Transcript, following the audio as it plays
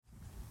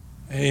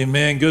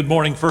Amen. Good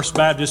morning, First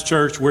Baptist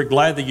Church. We're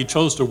glad that you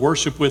chose to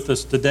worship with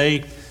us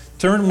today.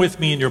 Turn with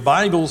me in your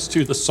Bibles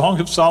to the Song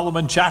of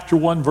Solomon, chapter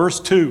 1, verse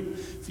 2.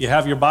 If you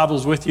have your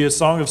Bibles with you,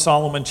 Song of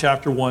Solomon,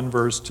 chapter 1,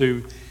 verse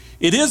 2.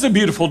 It is a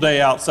beautiful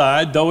day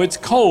outside. Though it's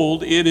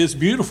cold, it is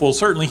beautiful.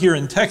 Certainly here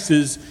in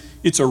Texas,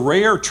 it's a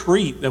rare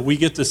treat that we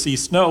get to see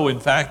snow. In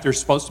fact, there's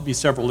supposed to be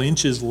several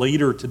inches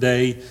later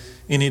today,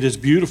 and it is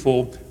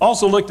beautiful.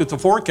 Also looked at the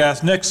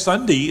forecast. Next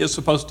Sunday is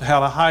supposed to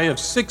have a high of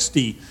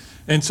 60.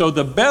 And so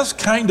the best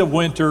kind of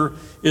winter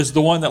is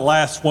the one that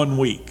lasts 1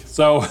 week.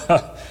 So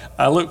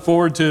I look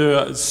forward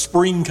to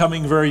spring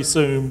coming very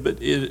soon.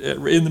 But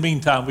in the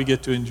meantime, we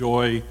get to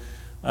enjoy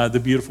the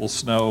beautiful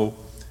snow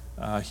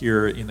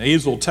here in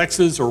Azle,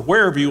 Texas, or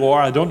wherever you are.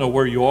 I don't know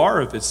where you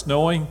are, if it's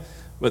snowing,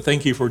 but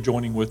thank you for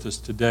joining with us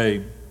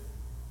today.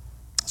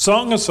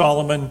 Song of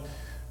Solomon,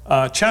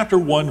 chapter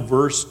 1,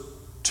 verse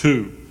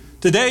 2.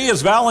 Today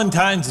is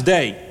Valentine's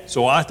Day,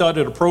 so I thought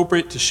it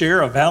appropriate to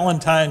share a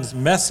Valentine's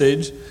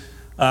message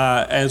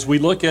as we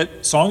look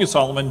at Song of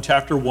Solomon,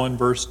 chapter 1,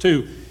 verse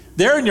 2.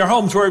 There in your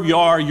homes, wherever you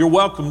are, you're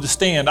welcome to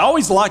stand. I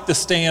always like to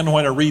stand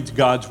when I read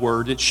God's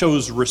Word. It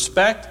shows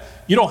respect.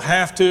 You don't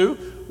have to.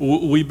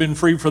 We've been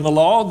free from the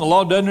law, and the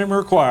law doesn't even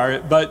require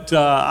it. But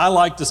I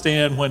like to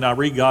stand when I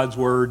read God's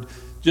Word,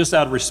 just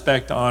out of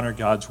respect to honor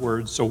God's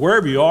Word. So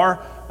wherever you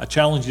are, I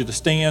challenge you to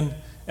stand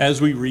as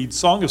we read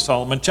Song of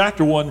Solomon.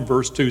 Chapter 1,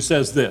 verse 2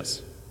 says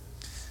this: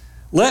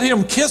 "Let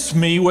him kiss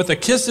me with the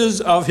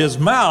kisses of his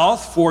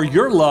mouth, for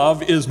your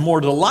love is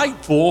more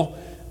delightful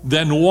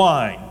than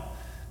wine."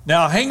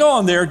 Now, hang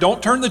on there.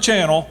 Don't turn the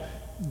channel.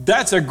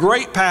 That's a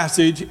great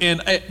passage, and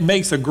it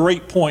makes a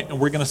great point, and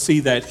we're going to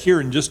see that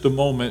here in just a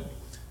moment.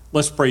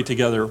 Let's pray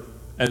together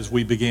as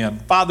we begin.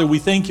 Father, we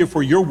thank you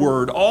for your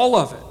word, all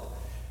of it.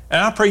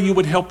 And I pray you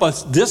would help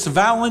us this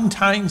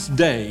Valentine's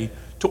Day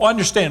to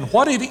understand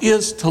what it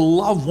is to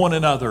love one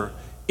another.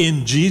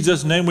 In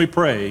Jesus' name we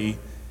pray.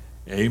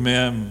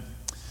 Amen.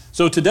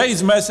 So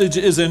today's message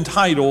is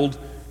entitled,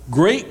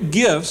 Great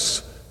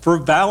Gifts for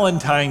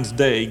Valentine's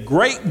Day.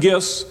 Great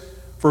Gifts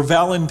for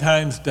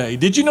Valentine's Day.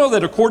 Did you know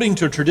that according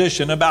to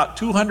tradition, about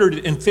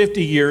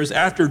 250 years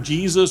after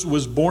Jesus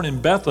was born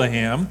in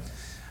Bethlehem,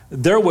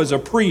 there was a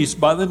priest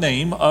by the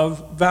name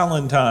of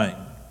Valentine?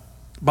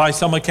 By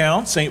some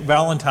accounts, Saint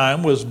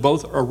Valentine was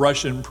both a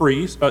Roman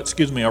priest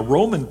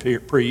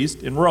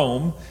in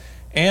Rome,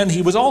 and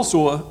he was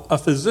also a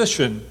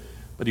physician.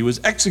 But he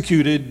was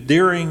executed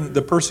during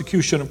the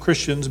persecution of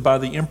Christians by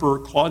the Emperor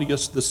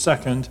Claudius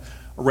II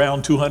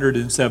around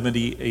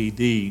 270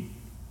 AD.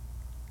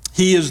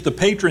 He is the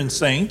patron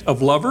saint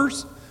of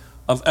lovers,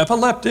 of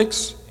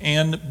epileptics,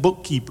 and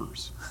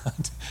bookkeepers.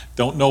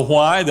 Don't know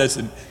why. That's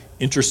an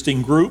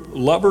interesting group.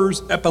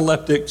 Lovers,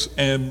 epileptics,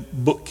 and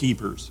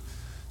bookkeepers.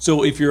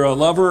 So if you're a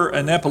lover,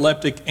 an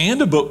epileptic,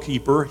 and a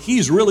bookkeeper,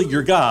 he's really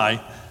your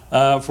guy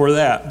for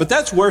that. But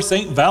that's where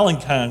Saint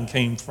Valentine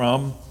came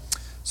from.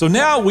 So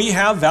now we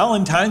have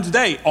Valentine's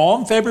Day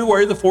on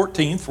February the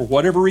 14th. For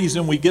whatever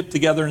reason, we get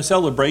together and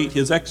celebrate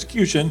his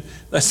execution.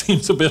 That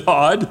seems a bit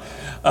odd.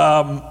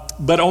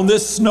 But on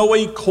this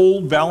snowy,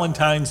 cold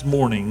Valentine's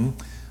morning,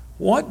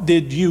 what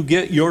did you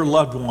get your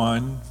loved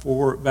one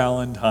for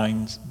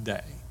Valentine's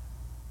Day?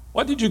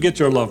 What did you get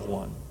your loved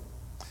one?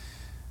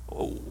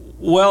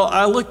 Well,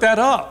 I looked that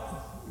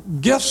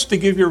up. Gifts to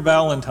give your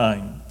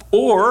Valentine.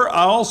 Or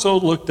I also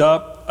looked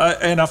up,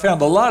 and I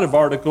found a lot of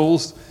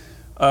articles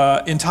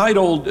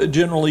entitled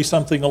generally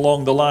something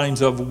along the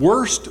lines of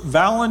Worst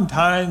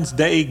Valentine's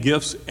Day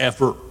Gifts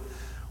Ever.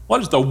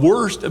 What is the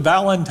worst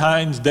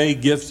Valentine's Day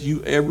gifts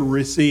you ever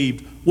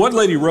received? One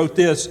lady wrote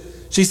this.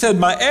 She said,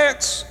 "My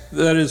ex,"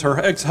 that is her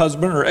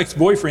ex-husband or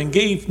ex-boyfriend,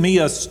 "gave me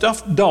a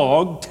stuffed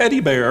dog teddy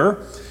bear,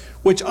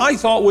 which I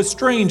thought was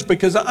strange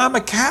because I'm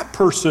a cat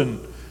person.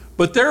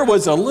 But there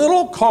was a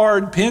little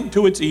card pinned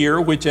to its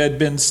ear which had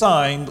been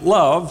signed,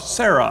 'Love,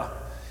 Sarah.'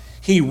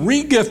 He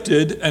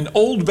regifted an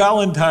old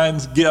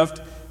Valentine's gift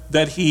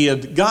that he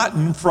had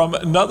gotten from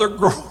another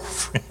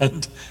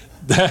girlfriend."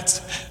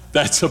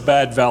 That's a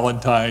bad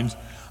Valentine's.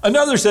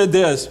 Another said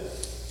this: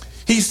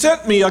 "He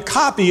sent me a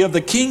copy of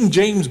the King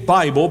James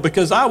Bible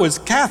because I was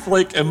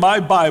Catholic and my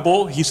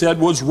Bible," he said,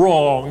 "was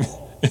wrong."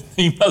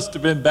 He must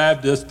have been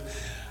Baptist.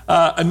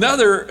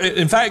 Another,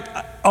 in fact,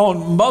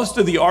 on most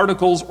of the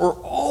articles, or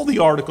all the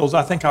articles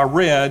I think I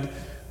read,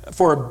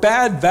 for a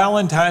bad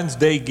Valentine's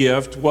Day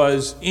gift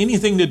was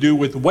anything to do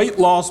with weight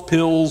loss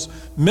pills,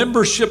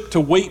 membership to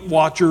Weight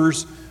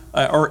Watchers,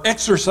 or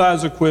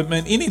exercise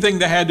equipment, anything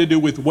that had to do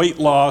with weight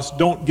loss.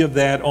 Don't give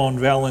that on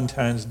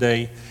Valentine's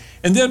Day.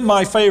 And then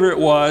my favorite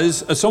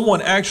was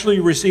someone actually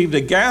received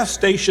a gas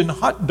station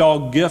hot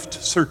dog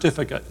gift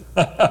certificate.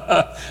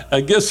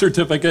 A gift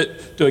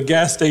certificate to a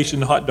gas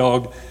station hot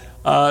dog.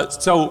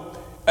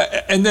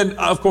 And then,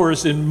 of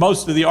course, in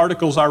most of the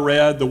articles I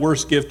read, the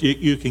worst gift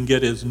you can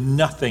get is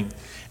nothing.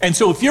 And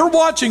so if you're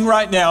watching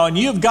right now and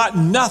you've got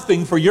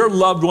nothing for your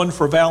loved one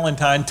for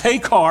Valentine,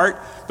 take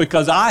heart,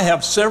 because I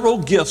have several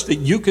gifts that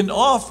you can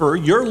offer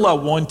your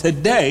loved one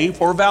today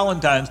for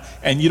Valentine's.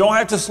 And you don't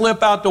have to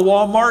slip out to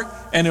Walmart,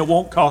 and it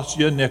won't cost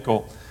you a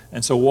nickel.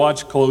 And so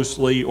watch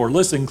closely or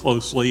listen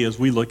closely as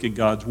we look at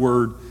God's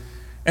word.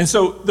 And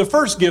so the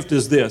first gift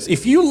is this.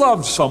 If you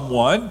love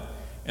someone,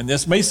 and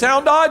this may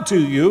sound odd to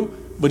you,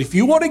 but if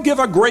you want to give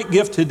a great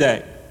gift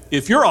today,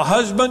 if you're a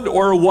husband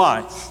or a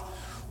wife,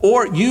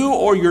 or you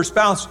or your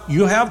spouse,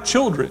 you have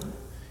children,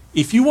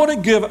 if you want to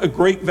give a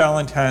great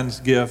Valentine's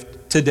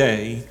gift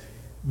today,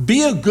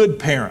 be a good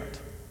parent.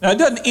 Now, it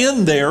doesn't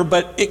end there,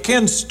 but it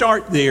can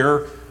start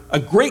there. A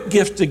great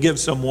gift to give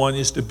someone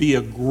is to be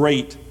a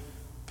great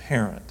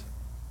parent.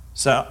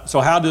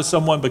 So how does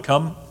someone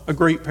become a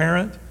great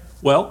parent?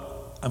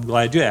 Well, I'm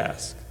glad you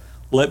asked.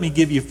 Let me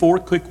give you 4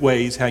 quick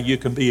ways how you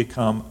can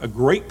become a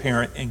great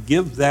parent and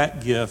give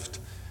that gift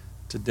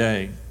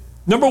today.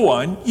 Number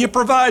 1, you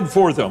provide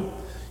for them.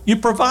 You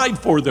provide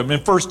for them. In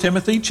 1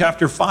 Timothy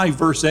chapter 5,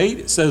 verse 8,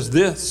 it says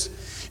this: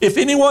 if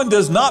anyone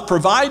does not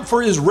provide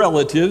for his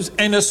relatives,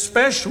 and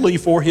especially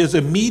for his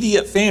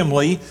immediate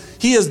family,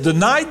 he has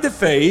denied the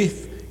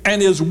faith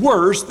and is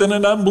worse than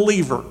an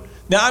unbeliever.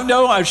 Now, I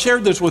know I've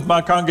shared this with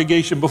my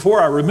congregation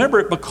before. I remember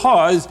it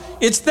because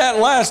it's that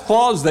last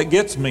clause that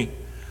gets me.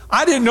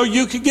 I didn't know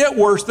you could get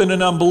worse than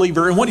an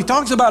unbeliever. And when he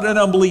talks about an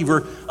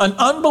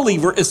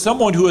unbeliever is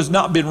someone who has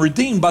not been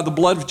redeemed by the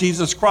blood of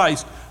Jesus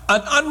Christ.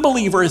 An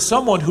unbeliever is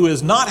someone who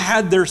has not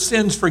had their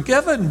sins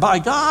forgiven by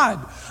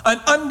God. An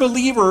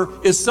unbeliever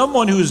is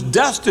someone whose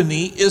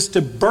destiny is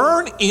to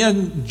burn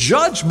in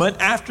judgment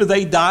after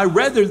they die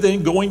rather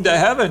than going to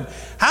heaven.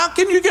 How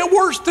can you get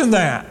worse than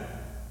that?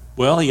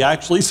 Well, he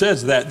actually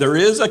says that there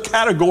is a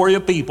category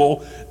of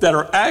people that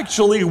are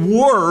actually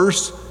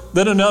worse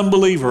than an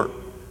unbeliever.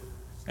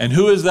 And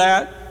who is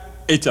that?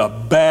 It's a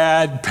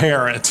bad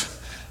parent.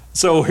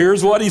 So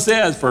here's what he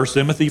says, 1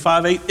 Timothy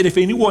 5:8, and if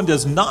anyone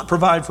does not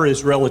provide for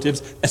his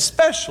relatives,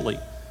 especially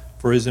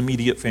for his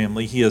immediate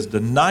family, he has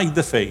denied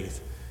the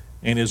faith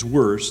and is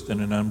worse than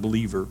an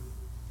unbeliever.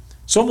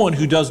 Someone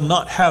who does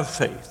not have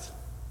faith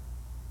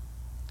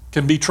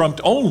can be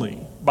trumped only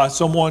by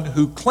someone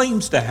who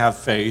claims to have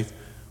faith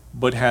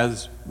but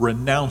has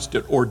renounced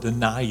it or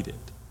denied it.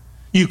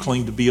 You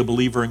claim to be a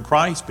believer in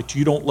Christ, but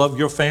you don't love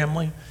your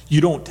family. You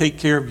don't take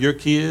care of your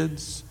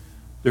kids.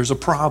 There's a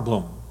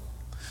problem.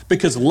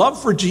 Because love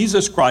for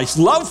Jesus Christ,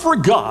 love for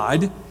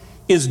God,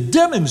 is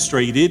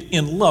demonstrated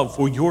in love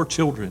for your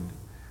children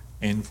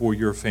and for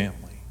your family.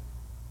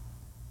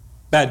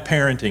 Bad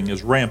parenting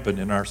is rampant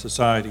in our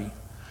society.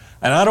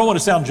 And I don't want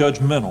to sound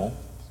judgmental,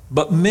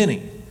 but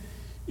many,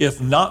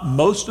 if not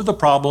most of the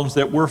problems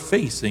that we're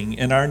facing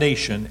in our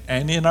nation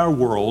and in our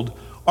world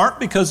aren't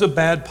because of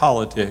bad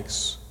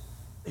politics.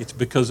 It's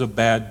because of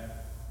bad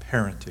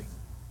parenting.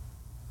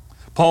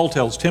 Paul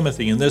tells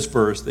Timothy in this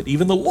verse that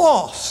even the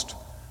lost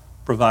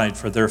provide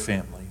for their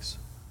families.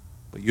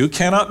 But you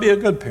cannot be a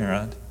good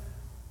parent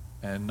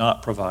and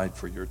not provide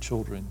for your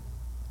children.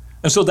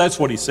 And so that's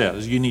what he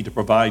says. You need to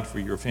provide for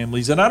your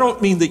families. And I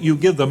don't mean that you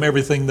give them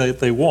everything that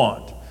they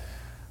want.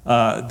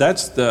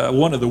 That's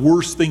one of the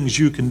worst things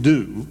you can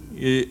do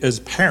as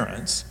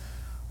parents.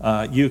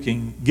 You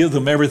can give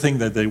them everything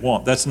that they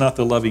want. That's not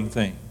the loving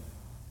thing.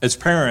 As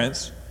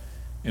parents,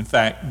 in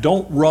fact,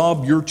 don't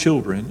rob your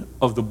children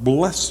of the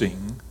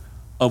blessing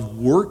of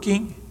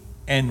working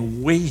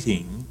and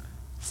waiting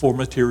for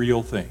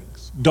material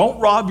things. Don't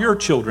rob your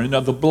children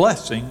of the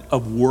blessing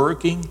of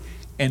working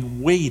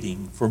and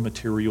waiting for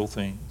material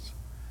things.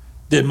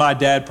 Did my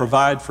dad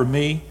provide for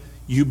me?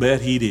 You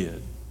bet he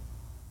did.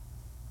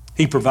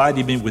 He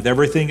provided me with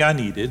everything I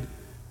needed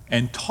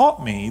and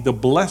taught me the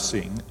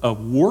blessing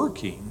of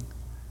working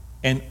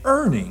and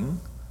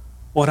earning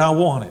what I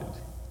wanted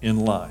in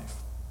life.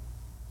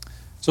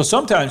 So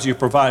sometimes you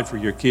provide for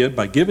your kids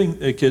by giving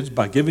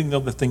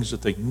them the things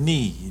that they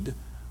need,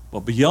 but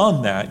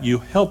beyond that, you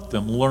help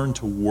them learn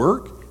to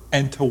work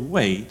and to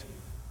wait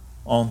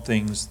on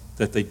things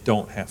that they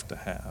don't have to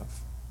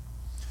have.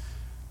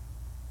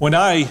 When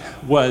I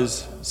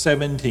was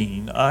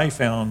 17, I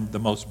found the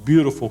most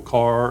beautiful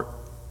car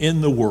in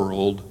the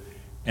world,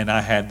 and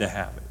I had to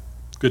have it.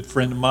 A good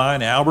friend of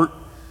mine, Albert,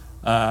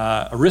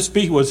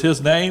 Arispe was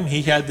his name.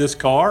 He had this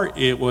car.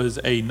 It was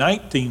a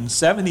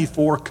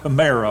 1974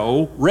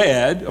 Camaro,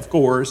 red, of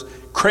course,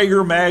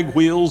 Krager mag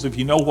wheels, if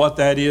you know what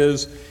that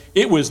is.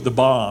 It was the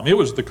bomb. It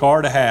was the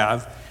car to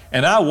have,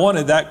 and I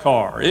wanted that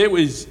car. It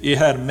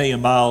had 1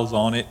 million miles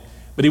on it,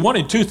 but he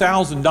wanted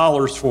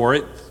 $2,000 for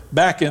it.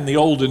 Back in the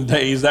olden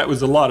days, that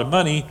was a lot of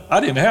money.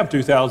 I didn't have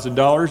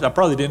 $2,000. I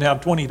probably didn't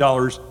have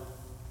 $20,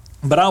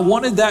 but I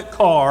wanted that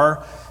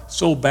car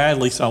so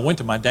badly, so I went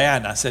to my dad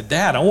and I said,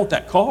 Dad, I want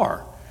that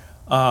car.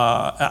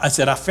 I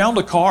said, I found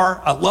a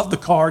car. I love the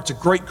car. It's a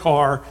great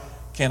car.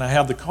 Can I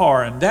have the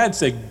car? And Dad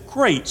said,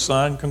 great,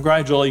 son.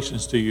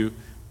 Congratulations to you.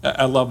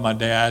 I love my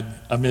dad.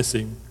 I miss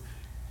him.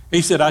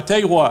 He said, I tell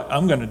you what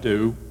I'm going to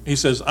do. He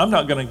says, I'm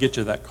not going to get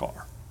you that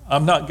car.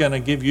 I'm not going to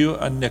give you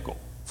a nickel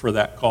for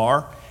that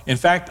car. In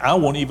fact, I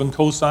won't even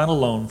co-sign a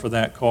loan for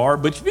that car.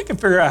 But if you can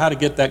figure out how to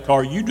get that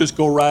car, you just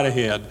go right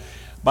ahead.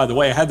 By the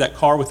way, I had that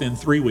car within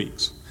 3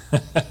 weeks.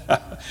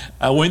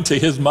 I went to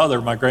his mother,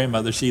 my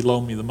grandmother. She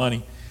loaned me the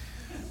money.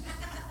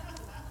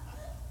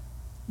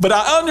 But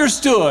I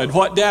understood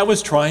what Dad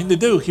was trying to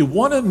do. He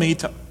wanted me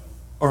to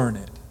earn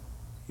it.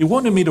 He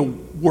wanted me to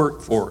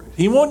work for it.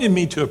 He wanted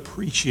me to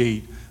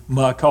appreciate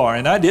my car.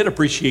 And I did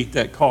appreciate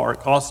that car.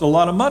 It cost a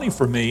lot of money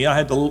for me. I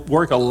had to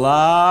work a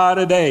lot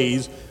of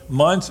days,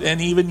 months,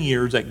 and even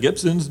years at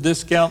Gibson's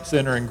Discount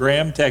Center in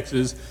Graham,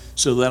 Texas,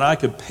 so that I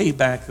could pay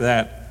back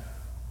that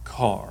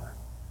car.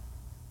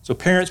 So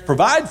parents,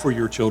 provide for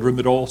your children,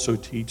 but also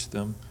teach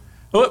them.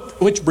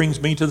 Which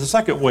brings me to the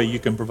second way you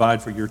can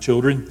provide for your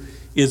children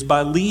is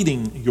by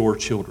leading your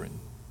children.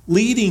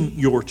 Leading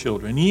your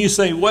children. And you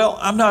say, well,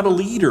 I'm not a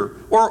leader.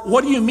 Or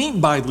what do you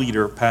mean by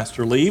leader,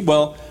 Pastor Lee?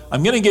 Well,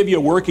 I'm going to give you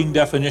a working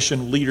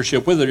definition of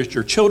leadership, whether it's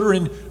your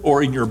children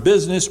or in your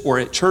business or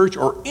at church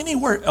or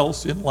anywhere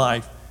else in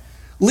life.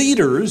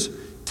 Leaders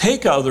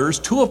take others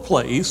to a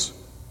place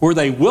where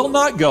they will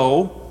not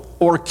go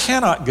or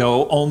cannot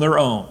go on their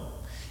own.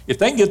 If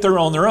they can get there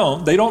on their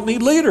own, they don't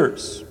need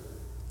leaders.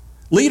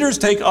 Leaders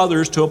take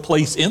others to a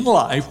place in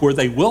life where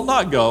they will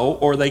not go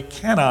or they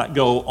cannot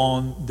go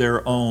on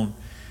their own.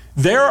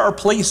 There are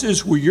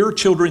places where your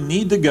children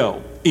need to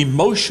go,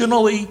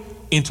 emotionally,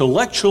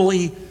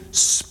 intellectually,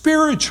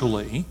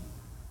 spiritually,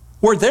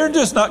 where they're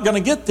just not going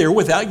to get there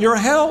without your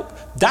help.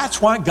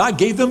 That's why God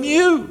gave them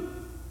you,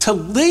 to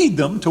lead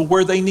them to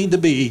where they need to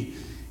be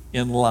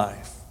in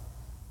life.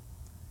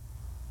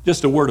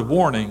 Just a word of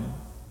warning.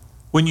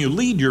 When you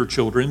lead your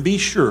children, be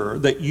sure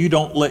that you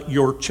don't let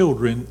your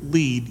children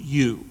lead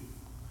you.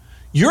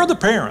 You're the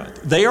parent.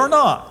 They are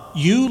not.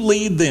 You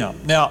lead them.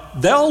 Now,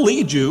 they'll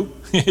lead you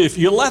if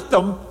you let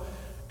them,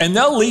 and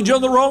they'll lead you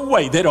in the wrong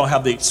way. They don't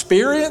have the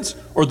experience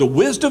or the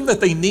wisdom that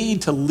they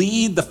need to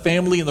lead the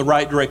family in the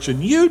right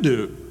direction. You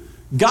do.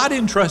 God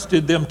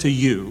entrusted them to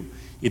you.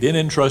 He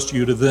didn't entrust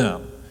you to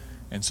them.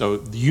 And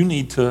so you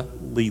need to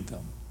lead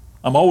them.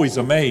 I'm always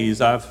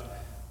amazed. I've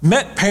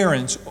met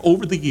parents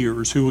over the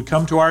years who would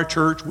come to our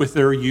church with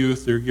their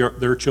youth,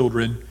 their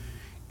children,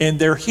 and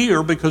they're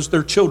here because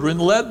their children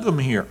led them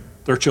here.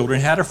 Their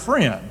children had a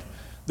friend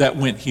that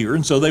went here,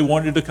 and so they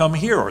wanted to come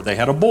here, or they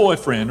had a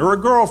boyfriend or a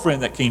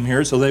girlfriend that came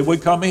here, so they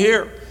would come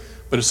here.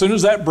 But as soon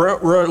as that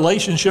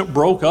relationship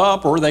broke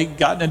up, or they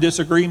got in a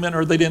disagreement,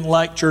 or they didn't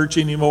like church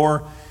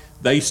anymore,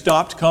 they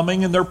stopped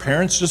coming, and their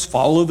parents just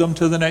followed them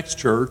to the next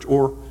church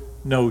or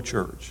no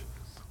church.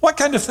 What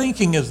kind of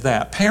thinking is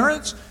that?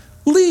 Parents,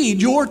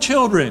 lead your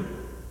children.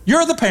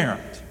 You're the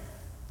parent.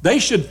 They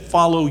should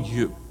follow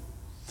you.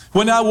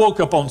 When I woke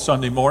up on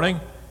Sunday morning,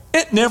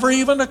 it never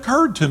even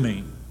occurred to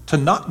me to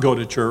not go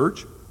to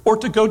church or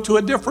to go to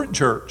a different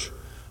church.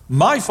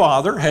 My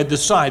father had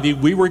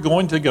decided we were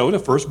going to go to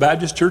First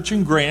Baptist Church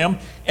in Graham,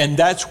 and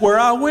that's where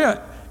I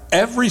went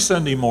every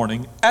Sunday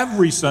morning,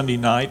 every Sunday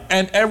night,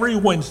 and every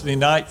Wednesday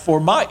night for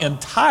my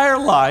entire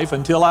life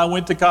until I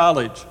went to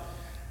college.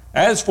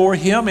 As for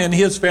him and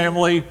his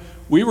family,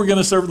 we were going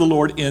to serve the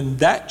Lord in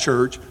that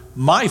church.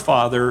 My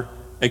father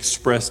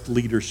expressed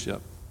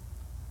leadership.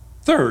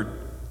 Third,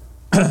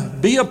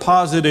 be a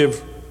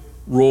positive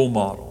role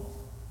model.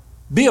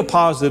 Be a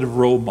positive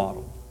role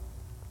model.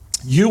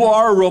 You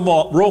are a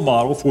role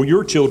model for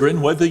your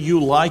children, whether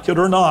you like it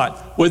or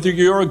not. Whether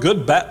you're a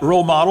good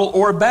role model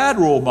or a bad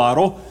role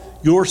model,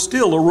 you're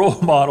still a role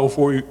model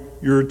for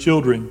your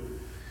children.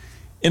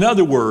 In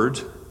other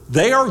words,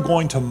 they are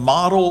going to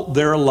model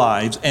their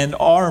lives and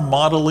are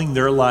modeling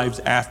their lives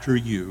after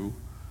you,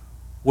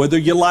 whether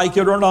you like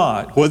it or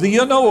not, whether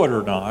you know it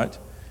or not.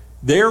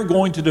 They're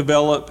going to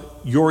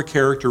develop your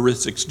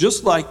characteristics,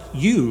 just like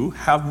you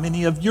have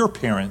many of your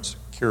parents'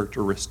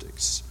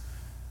 characteristics.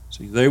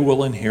 So they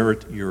will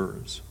inherit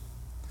yours.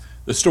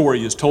 The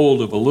story is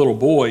told of a little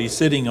boy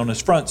sitting on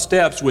his front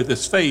steps with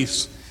his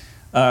face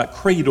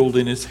cradled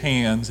in his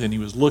hands, and he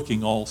was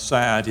looking all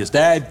sad. His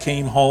dad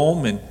came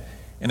home and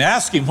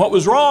asked him what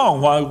was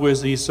wrong. Why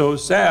was he so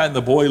sad? And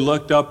the boy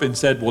looked up and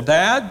said, well,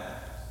 Dad,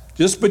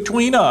 just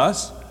between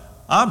us,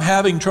 I'm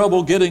having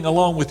trouble getting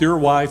along with your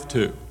wife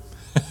too.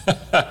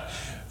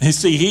 You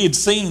see, he had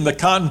seen the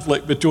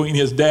conflict between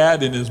his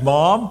dad and his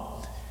mom,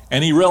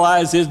 and he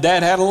realized his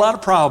dad had a lot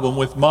of problem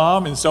with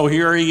mom, and so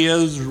here he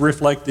is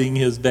reflecting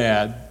his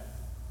dad.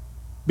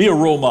 Be a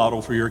role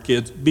model for your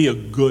kids. Be a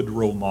good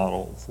role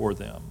model for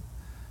them.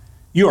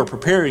 You are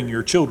preparing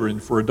your children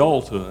for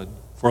adulthood,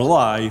 for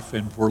life,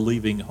 and for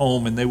leaving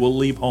home, and they will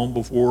leave home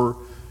before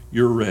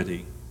you're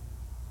ready.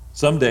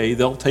 Someday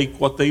they'll take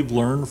what they've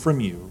learned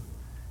from you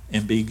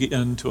and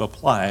begin to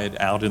apply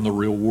it out in the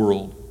real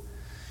world.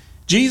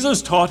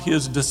 Jesus taught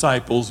his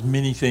disciples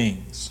many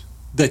things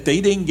that they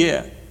didn't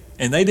get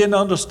and they didn't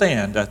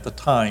understand at the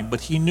time,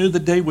 but he knew the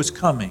day was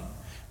coming.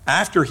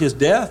 After his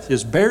death,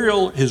 his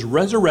burial, his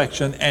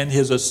resurrection, and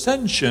his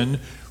ascension,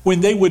 when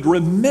they would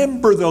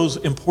remember those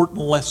important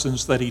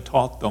lessons that he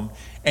taught them.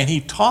 And he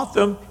taught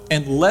them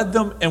and led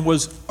them and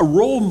was a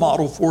role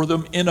model for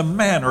them in a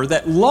manner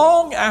that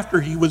long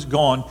after he was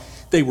gone,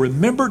 they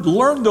remembered,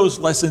 learned those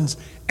lessons,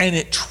 and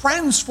it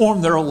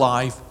transformed their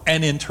life,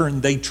 and in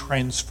turn they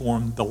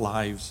transformed the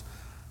lives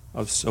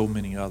of so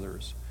many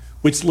others.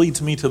 Which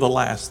leads me to the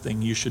last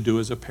thing you should do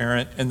as a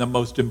parent, and the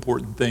most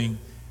important thing: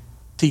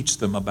 teach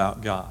them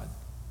about God.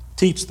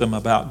 Teach them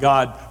about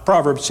God.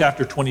 Proverbs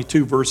chapter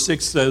 22, verse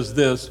 6 says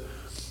this,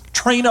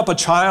 train up a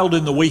child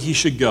in the way he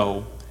should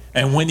go,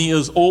 and when he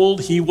is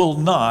old, he will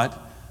not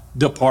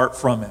depart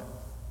from it.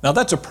 Now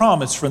that's a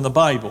promise from the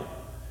Bible.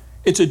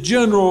 It's a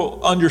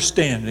general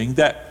understanding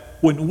that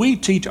when we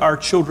teach our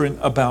children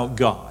about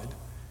God,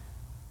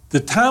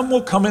 the time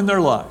will come in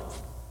their life,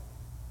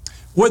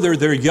 whether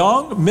they're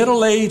young,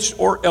 middle-aged,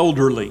 or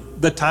elderly,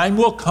 the time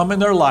will come in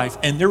their life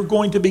and they're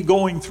going to be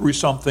going through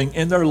something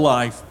in their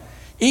life.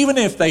 Even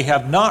if they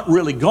have not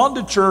really gone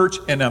to church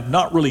and have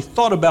not really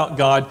thought about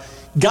God,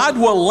 God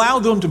will allow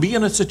them to be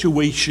in a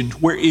situation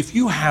where if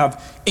you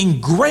have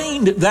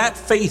ingrained that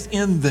faith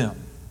in them,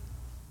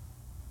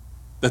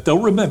 that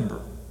they'll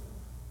remember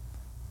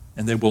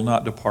and they will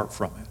not depart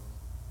from it.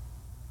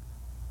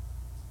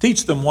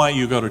 Teach them why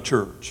you go to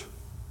church.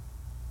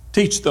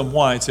 Teach them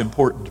why it's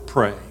important to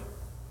pray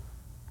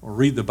or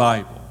read the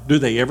Bible. Do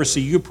they ever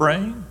see you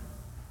praying?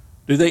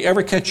 Do they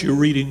ever catch you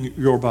reading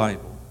your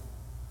Bible?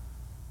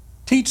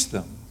 Teach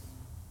them.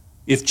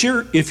 If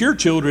your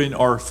children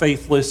are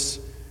faithless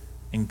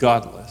and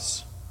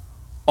godless,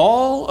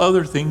 all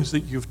other things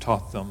that you've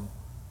taught them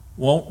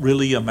won't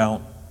really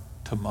amount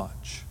to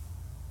much.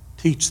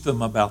 Teach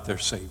them about their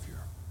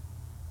Savior.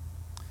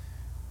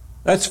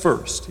 That's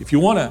first. If you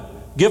want to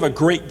give a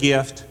great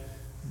gift,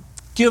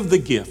 give the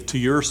gift to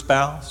your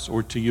spouse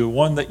or to your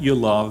one that you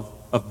love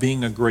of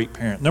being a great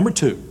parent. Number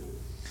two,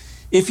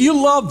 if you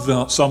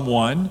love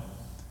someone,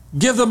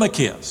 give them a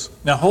kiss.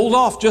 Now hold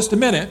off just a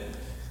minute.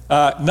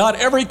 Not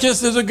every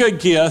kiss is a good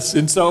kiss,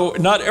 and so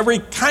not every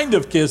kind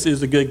of kiss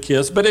is a good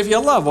kiss, but if you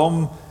love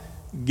them,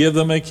 give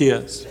them a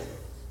kiss.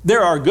 There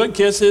are good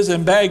kisses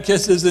and bad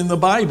kisses in the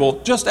Bible.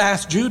 Just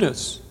ask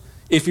Judas.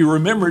 If you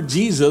remember,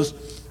 Jesus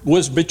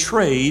was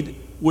betrayed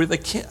with a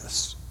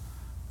kiss.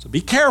 So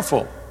be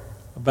careful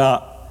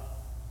about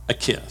a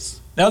kiss.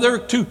 Now there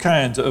are two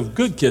kinds of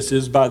good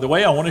kisses, by the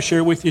way, I want to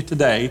share with you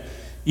today.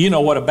 You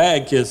know what a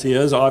bad kiss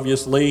is,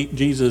 obviously,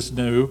 Jesus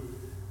knew.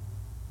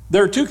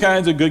 There are two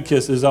kinds of good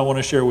kisses I want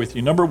to share with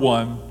you. Number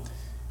one,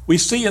 we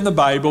see in the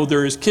Bible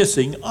there is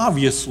kissing,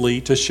 obviously,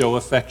 to show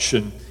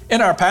affection.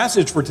 In our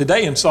passage for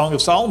today in Song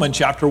of Solomon,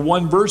 chapter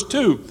 1, verse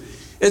 2,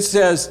 it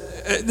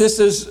says, this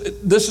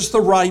is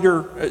the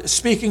writer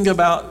speaking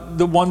about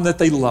the one that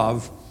they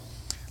love.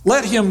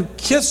 Let him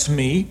kiss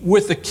me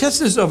with the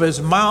kisses of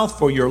his mouth,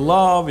 for your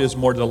love is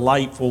more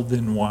delightful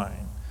than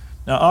wine.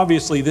 Now,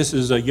 obviously, this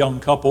is a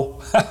young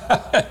couple.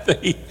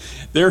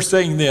 They're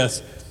saying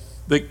this.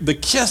 The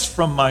kiss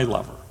from my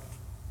lover,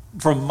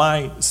 from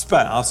my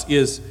spouse,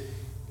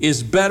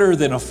 is better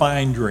than a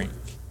fine drink.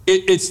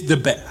 It's the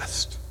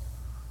best.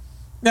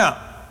 Now,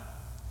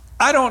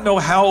 I don't know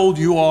how old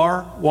you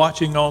are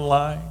watching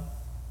online.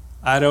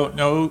 I don't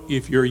know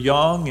if you're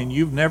young and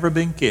you've never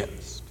been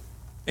kissed,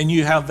 and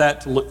you have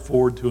that to look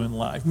forward to in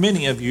life.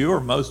 Many of you, or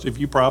most of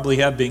you, probably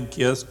have been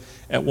kissed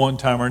at one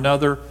time or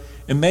another,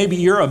 and maybe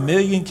you're a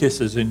million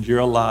kisses in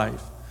your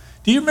life.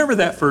 Do you remember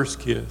that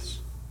first kiss?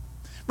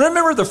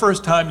 Remember the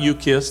first time you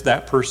kissed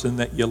that person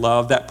that you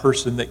loved, that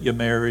person that you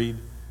married?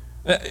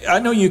 I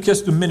know you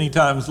kissed them many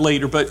times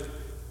later, but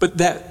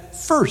that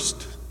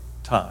first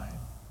time,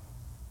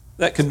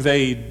 that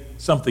conveyed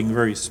something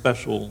very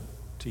special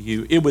to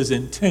you. It was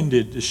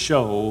intended to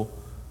show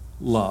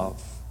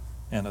love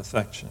and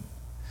affection.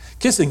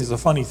 Kissing is a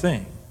funny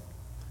thing.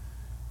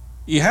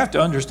 You have to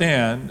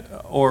understand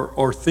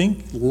or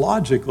think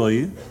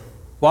logically,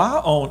 why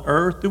on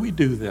earth do we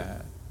do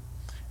that?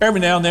 Every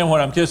now and then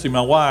when I'm kissing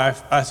my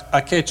wife,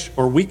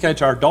 we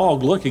catch our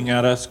dog looking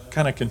at us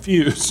kind of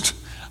confused.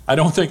 I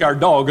don't think our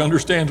dog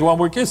understands why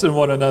we're kissing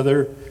one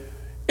another.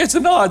 It's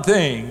an odd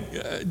thing,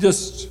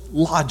 just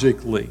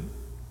logically.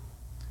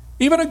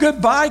 Even a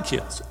goodbye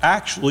kiss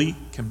actually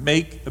can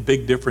make a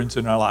big difference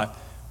in our life,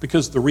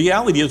 because the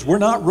reality is we're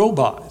not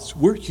robots,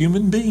 we're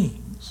human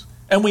beings,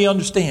 and we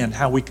understand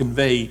how we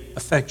convey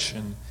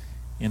affection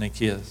in a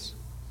kiss.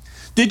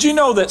 Did you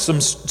know that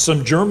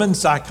some German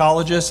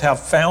psychologists have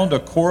found a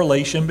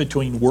correlation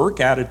between work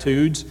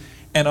attitudes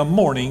and a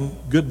morning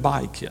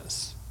goodbye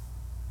kiss?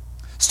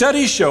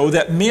 Studies show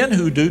that men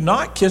who do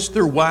not kiss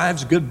their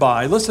wives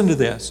goodbye, listen to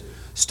this,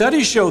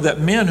 studies show that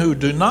men who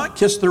do not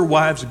kiss their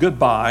wives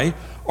goodbye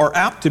are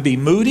apt to be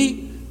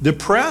moody,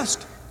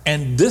 depressed,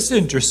 and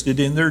disinterested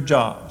in their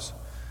jobs.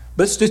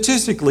 But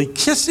statistically,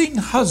 kissing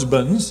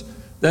husbands,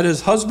 that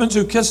is, husbands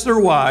who kiss their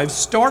wives,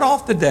 start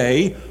off the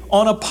day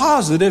on a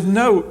positive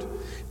note.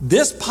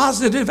 This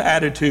positive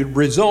attitude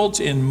results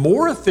in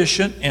more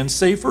efficient and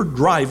safer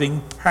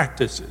driving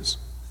practices.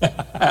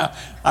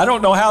 I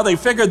don't know how they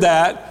figured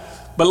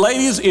that, but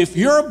ladies, if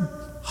your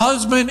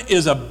husband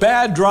is a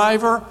bad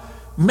driver,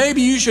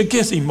 maybe you should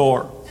kiss him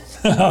more.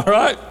 All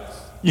right?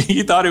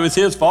 You thought it was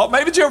his fault.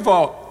 Maybe it's your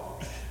fault.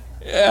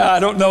 Yeah, I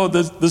don't know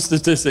the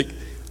statistic.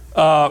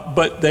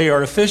 But they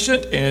are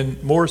efficient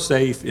and more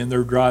safe in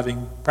their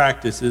driving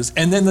practices.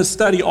 And then the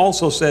study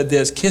also said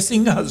this,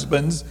 kissing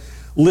husbands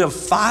live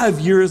 5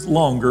 years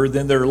longer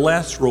than their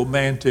less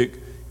romantic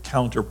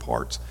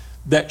counterparts.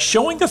 That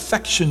showing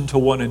affection to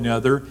one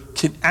another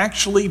can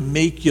actually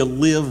make you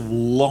live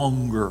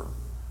longer.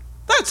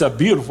 That's a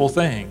beautiful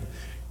thing.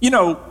 You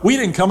know, we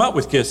didn't come up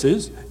with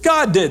kisses.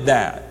 God did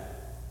that.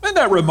 Isn't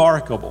that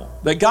remarkable?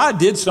 That God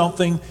did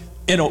something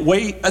in a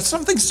way,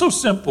 something so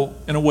simple,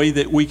 in a way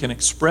that we can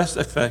express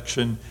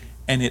affection,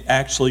 and it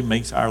actually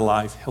makes our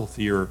life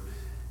healthier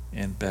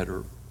and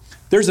better.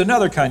 There's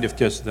another kind of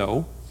kiss,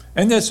 though,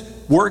 and this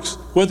works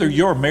whether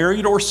you're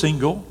married or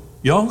single,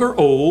 young or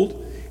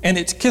old, and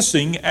it's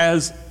kissing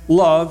as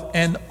love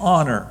and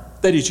honor.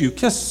 That is, you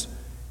kiss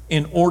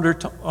in order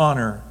to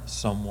honor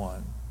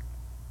someone.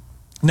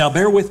 Now,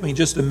 bear with me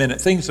just a minute.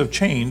 Things have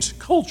changed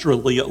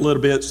culturally a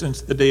little bit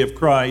since the day of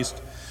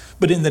Christ.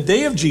 But in the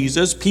day of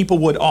Jesus, people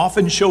would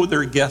often show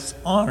their guests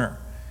honor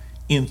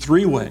in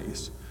three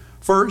ways.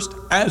 First,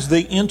 as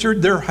they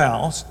entered their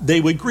house, they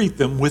would greet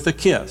them with a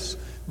kiss.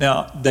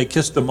 Now, they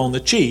kissed them on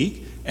the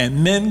cheek,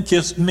 and men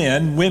kissed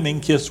men, women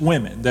kissed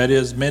women. That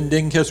is, men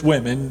didn't kiss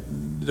women.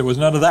 There was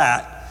none of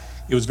that.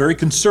 It was very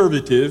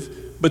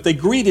conservative, but they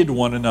greeted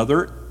one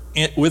another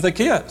with a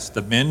kiss.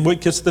 The men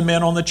would kiss the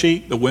men on the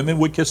cheek, the women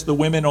would kiss the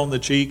women on the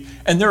cheek,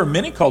 and there are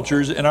many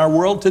cultures in our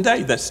world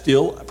today that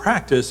still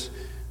practice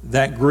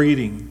that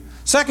greeting.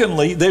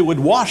 Secondly, they would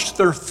wash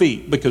their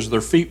feet because their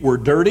feet were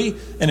dirty,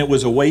 and it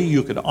was a way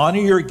you could honor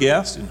your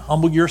guests and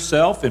humble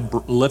yourself and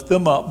lift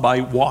them up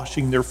by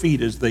washing their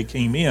feet as they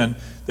came in.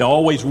 They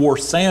always wore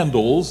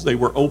sandals. They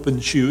were open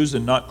shoes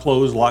and not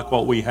clothes like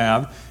what we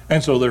have,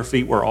 and so their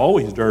feet were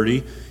always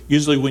dirty.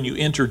 Usually when you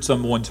entered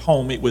someone's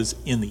home, it was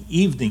in the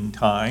evening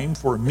time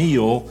for a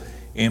meal,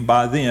 and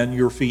by then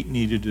your feet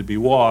needed to be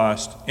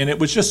washed, and it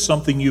was just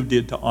something you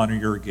did to honor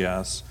your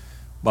guests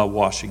by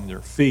washing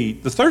their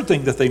feet. The third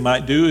thing that they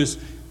might do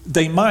is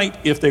they might,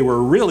 if they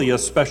were really a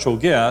special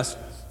guest,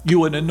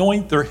 you would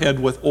anoint their head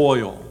with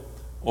oil.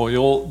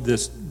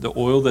 The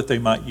oil that they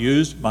might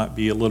use might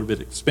be a little bit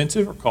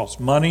expensive or cost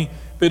money,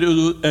 but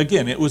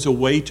it was a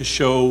way to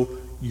show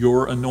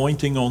your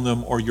anointing on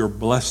them or your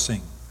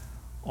blessing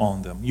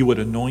on them. You would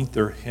anoint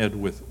their head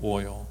with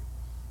oil.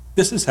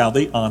 This is how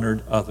they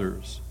honored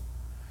others.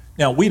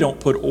 Now, we don't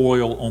put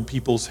oil on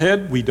people's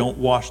head, we don't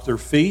wash their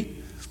feet,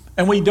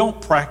 and we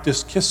don't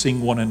practice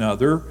kissing one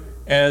another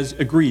as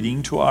a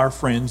greeting to our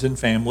friends and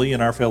family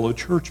and our fellow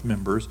church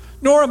members,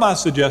 nor am I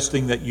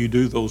suggesting that you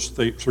do those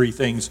three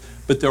things,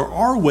 but there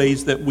are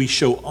ways that we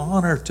show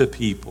honor to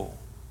people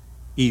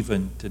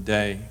even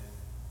today.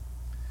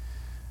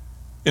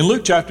 In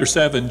Luke chapter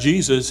 7,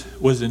 Jesus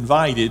was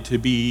invited to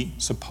be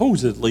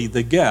supposedly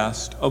the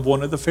guest of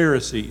one of the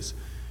Pharisees,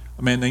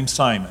 a man named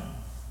Simon.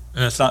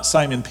 And it's not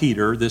Simon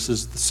Peter, this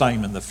is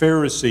Simon the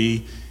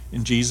Pharisee,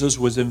 and Jesus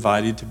was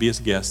invited to be his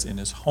guest in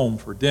his home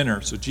for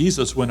dinner. So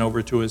Jesus went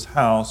over to his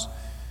house,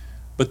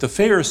 but the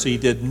Pharisee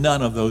did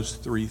none of those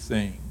three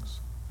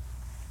things,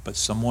 but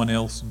someone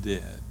else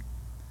did.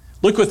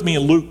 Look with me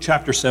in Luke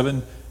chapter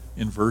 7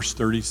 in verse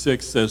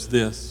 36 says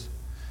this.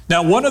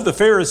 Now one of the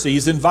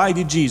Pharisees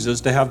invited Jesus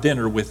to have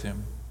dinner with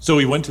him. So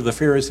he went to the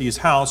Pharisee's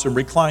house and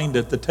reclined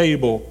at the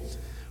table.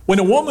 When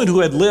a woman who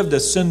had lived a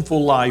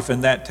sinful life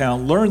in that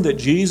town learned that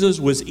Jesus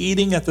was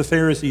eating at the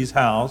Pharisee's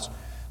house,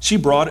 she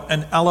brought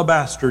an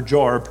alabaster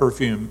jar of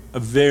perfume,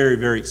 a very,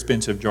 very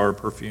expensive jar of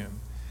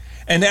perfume.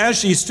 And as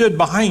she stood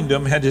behind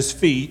him at his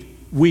feet,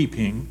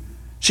 weeping,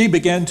 she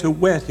began to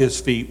wet his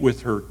feet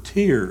with her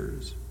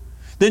tears.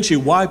 Then she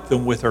wiped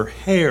them with her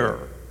hair,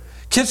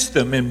 kissed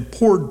them, and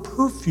poured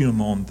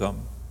perfume on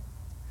them.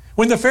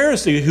 When the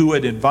Pharisee who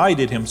had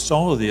invited him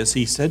saw this,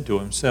 he said to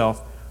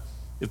himself,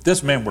 if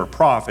this man were a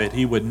prophet,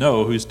 he would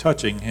know who's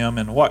touching him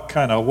and what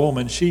kind of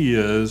woman she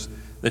is,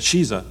 that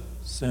she's a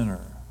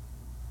sinner.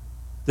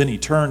 Then he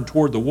turned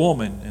toward the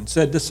woman and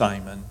said to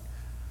Simon,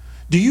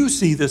 do you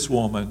see this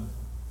woman?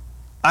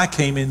 I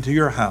came into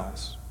your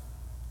house.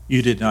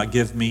 You did not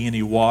give me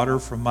any water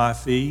from my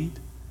feet,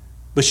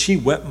 but she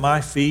wet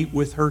my feet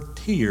with her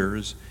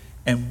tears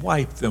and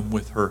wiped them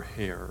with her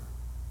hair.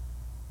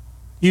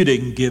 You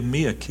didn't give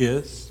me a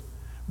kiss,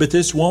 but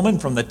this woman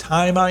from the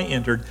time I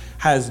entered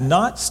has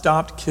not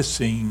stopped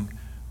kissing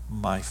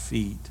my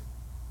feet.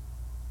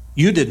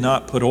 You did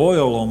not put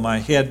oil on my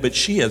head, but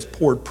she has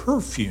poured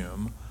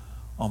perfume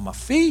on my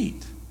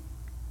feet.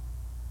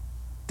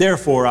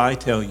 Therefore, I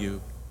tell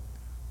you,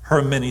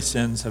 her many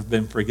sins have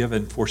been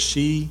forgiven, for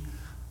she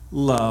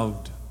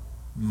loved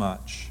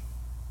much.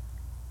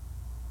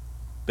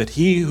 But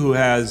he who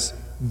has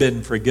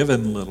been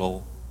forgiven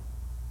little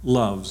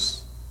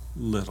loves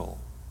little.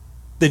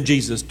 Then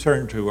Jesus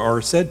turned to her,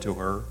 or said to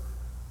her,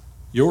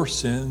 your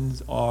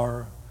sins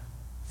are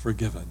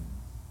forgiven.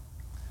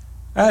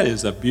 That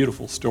is a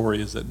beautiful story,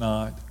 is it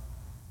not?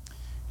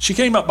 She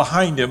came up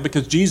behind him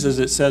because Jesus,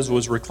 it says,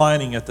 was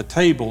reclining at the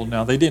table.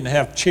 Now, they didn't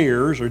have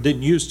chairs or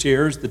didn't use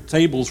chairs. The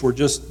tables were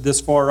just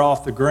this far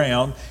off the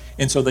ground.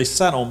 And so they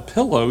sat on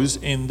pillows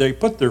and they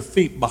put their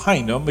feet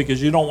behind them because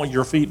you don't want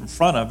your feet in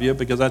front of you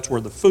because that's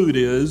where the food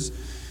is.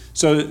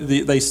 So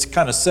they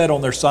kind of sat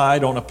on their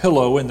side on a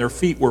pillow and their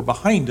feet were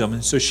behind them.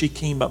 And so she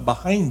came up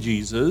behind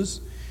Jesus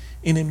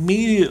and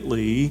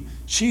immediately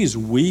she's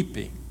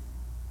weeping.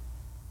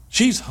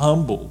 She's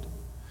humbled.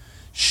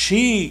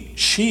 She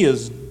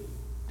is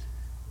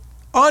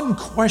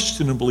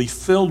unquestionably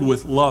filled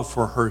with love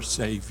for her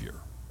Savior.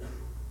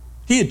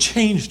 He had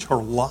changed her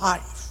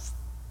life.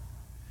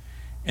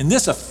 And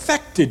this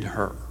affected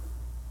her.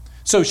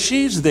 So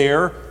she's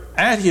there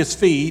at his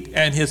feet,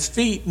 and his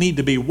feet need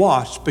to be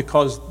washed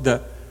because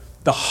the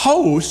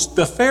host,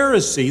 the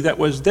Pharisee that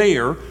was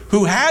there,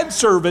 who had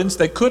servants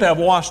that could have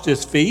washed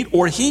his feet,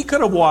 or he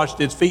could have washed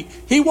his feet,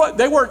 they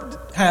weren't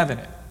having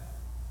it.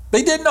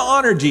 They didn't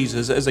honor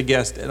Jesus as a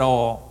guest at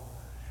all.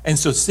 And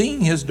so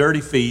seeing his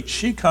dirty feet,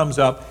 she comes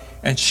up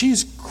and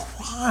she's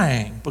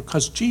crying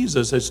because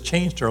Jesus has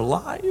changed her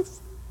life.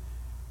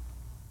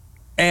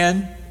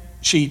 And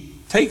she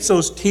takes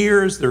those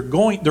tears, they're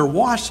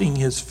washing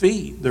his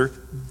feet, they're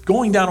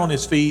going down on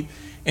his feet,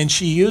 and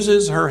she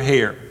uses her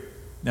hair.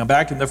 Now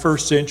back in the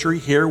first century,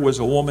 hair was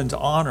a woman's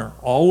honor.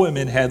 All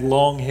women had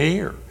long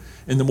hair.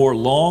 And the more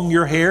long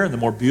your hair and the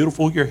more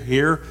beautiful your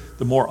hair,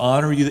 the more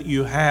honor that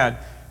you had.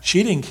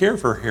 She didn't care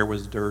if her hair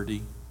was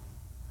dirty.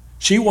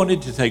 She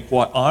wanted to take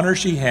what honor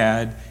she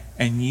had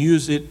and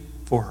use it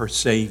for her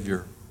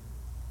Savior.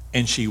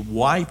 And she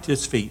wiped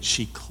his feet.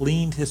 She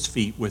cleaned his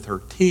feet with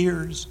her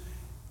tears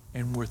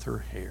and with her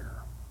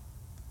hair.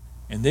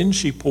 And then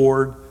she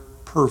poured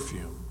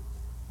perfume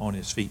on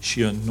his feet.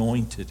 She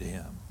anointed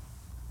him.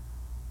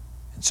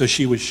 And so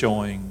she was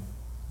showing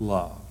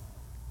love.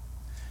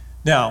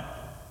 Now,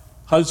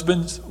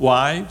 husbands,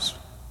 wives,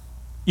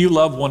 you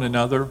love one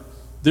another.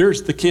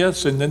 There's the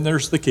kiss, and then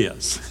there's the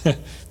kiss.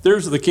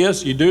 There's the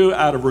kiss you do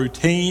out of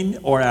routine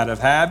or out of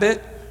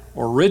habit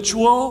or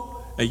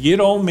ritual. You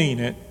don't mean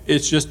it.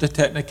 It's just a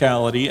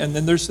technicality. And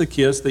then there's the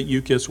kiss that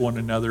you kiss one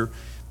another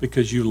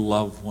because you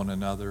love one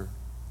another.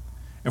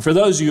 And for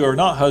those of you who are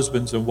not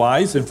husbands and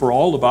wives, and for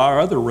all of our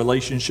other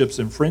relationships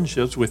and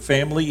friendships with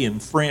family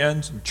and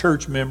friends and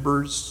church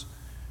members,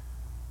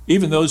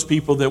 even those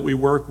people that we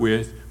work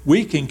with,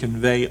 we can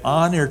convey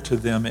honor to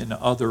them in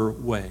other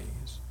ways.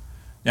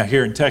 Now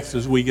here in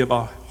Texas, we give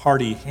a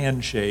hearty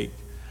handshake.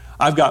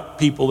 I've got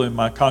people in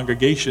my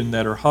congregation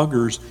that are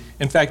huggers.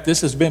 In fact,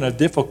 this has been a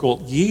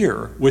difficult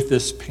year with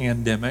this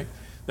pandemic,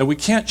 that we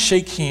can't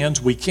shake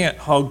hands, we can't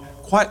hug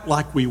quite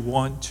like we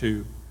want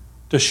to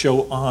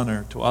show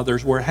honor to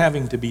others. We're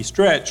having to be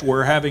stretched.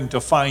 We're having to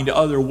find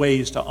other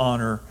ways to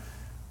honor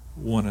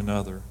one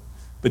another.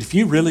 But if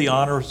you really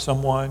honor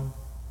someone,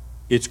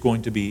 it's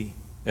going to be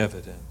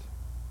evident.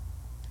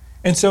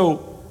 And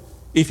so,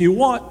 if you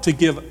want to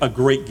give a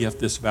great gift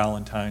this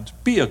Valentine's,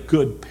 be a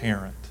good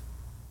parent.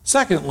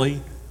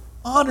 Secondly,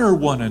 honor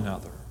one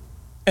another.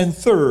 And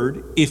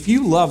third, if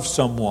you love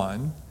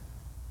someone,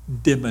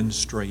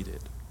 demonstrate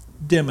it.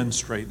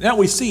 Demonstrate. Now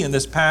we see in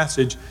this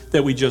passage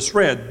that we just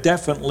read,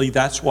 definitely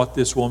that's what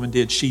this woman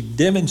did. She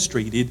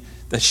demonstrated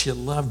that she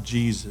loved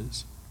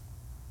Jesus.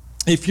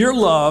 If your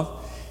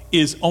love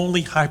is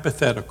only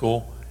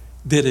hypothetical,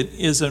 then it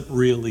isn't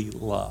really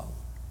love.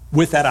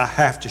 With that, I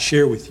have to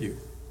share with you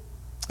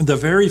the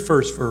very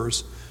first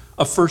verse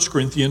of 1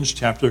 Corinthians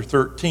chapter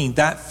 13,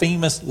 that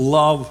famous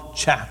love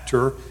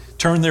chapter.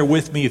 Turn there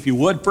with me if you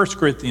would. 1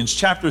 Corinthians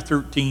chapter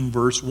 13,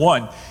 verse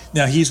 1.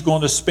 Now he's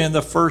going to spend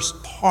the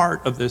first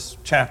part of this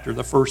chapter,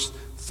 the first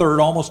third,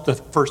 almost the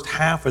first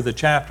half of the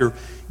chapter,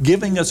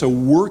 giving us a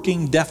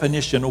working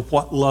definition of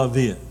what love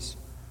is.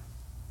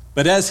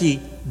 But as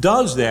he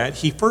does that,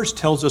 he first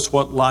tells us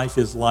what life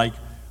is like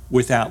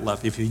without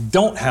love. If you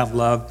don't have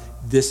love,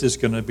 this is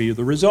going to be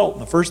the result.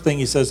 And the first thing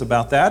he says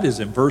about that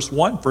is in verse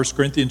 1, 1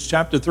 Corinthians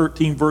chapter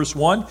 13, verse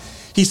 1.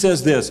 He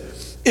says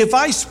this, "If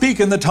I speak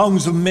in the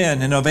tongues of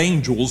men and of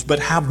angels, but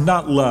have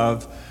not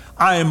love,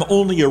 I am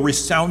only a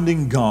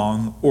resounding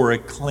gong or a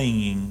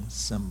clanging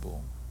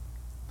cymbal."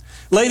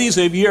 Ladies,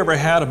 have you ever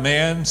had a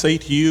man say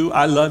to you,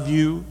 "I love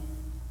you,"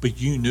 but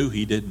you knew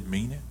he didn't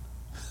mean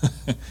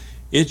it?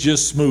 It's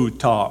just smooth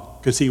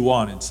talk because he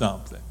wanted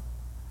something.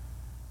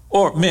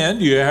 Or men,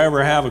 do you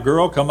ever have a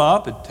girl come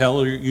up and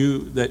tell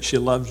you that she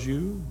loves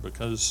you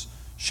because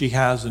she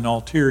has an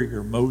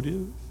ulterior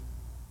motive?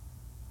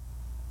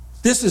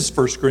 This is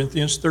 1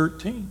 Corinthians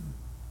 13.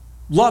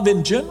 Love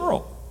in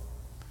general.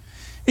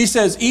 He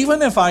says,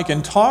 even if I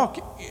can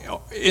talk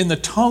in the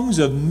tongues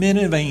of men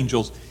and of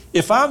angels,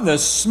 if I'm the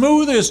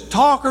smoothest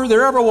talker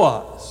there ever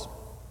was,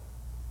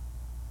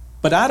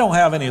 but I don't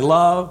have any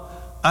love,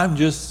 I'm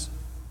just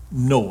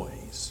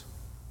noise.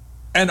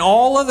 And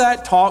all of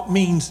that talk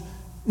means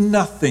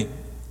nothing.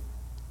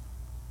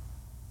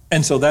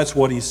 And so that's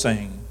what he's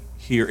saying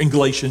here in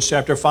Galatians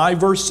chapter 5,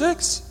 verse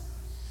 6.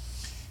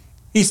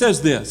 He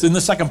says this in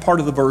the second part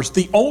of the verse,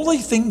 the only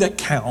thing that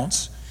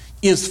counts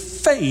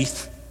is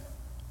faith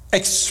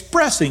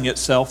expressing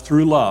itself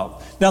through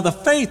love. Now the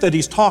faith that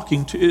he's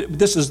talking to,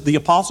 this is the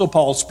Apostle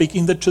Paul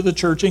speaking to the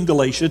church in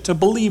Galatia, to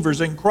believers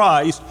in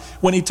Christ.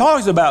 When he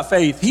talks about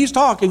faith, he's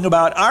talking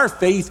about our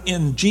faith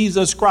in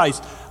Jesus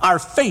Christ, our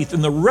faith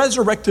in the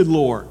resurrected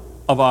Lord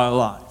of our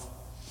life.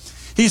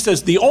 He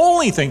says the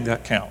only thing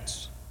that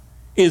counts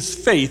is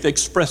faith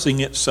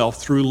expressing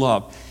itself through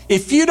love.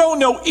 If you don't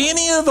know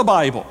any of the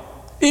Bible,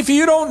 if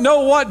you don't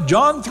know what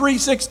John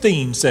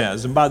 3:16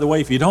 says, and by the way,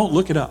 if you don't,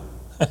 look it up.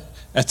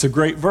 That's a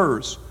great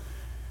verse.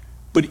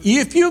 But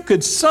if you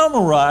could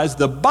summarize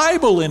the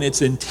Bible in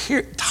its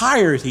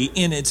entirety,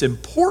 in its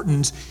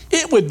importance,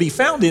 it would be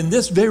found in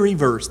this very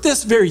verse,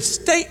 this very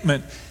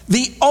statement.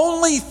 The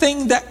only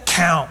thing that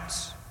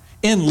counts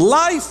in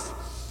life,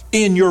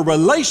 in your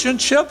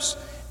relationships,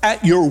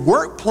 at your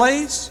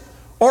workplace,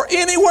 or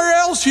anywhere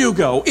else you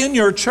go, in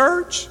your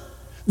church,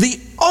 the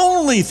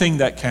only thing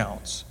that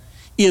counts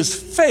is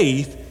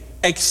faith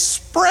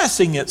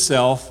expressing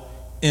itself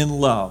in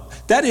love.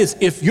 That is,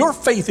 if your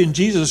faith in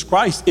Jesus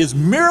Christ is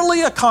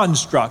merely a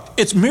construct,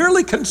 it's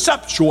merely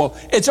conceptual,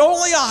 it's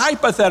only a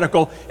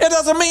hypothetical, it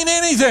doesn't mean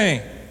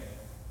anything.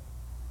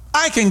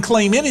 I can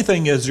claim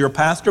anything as your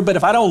pastor, but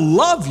if I don't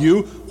love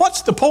you,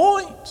 what's the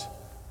point?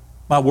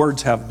 My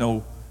words have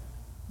no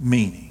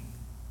meaning.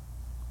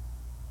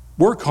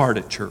 Work hard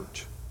at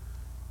church,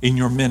 in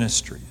your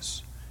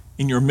ministries,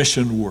 in your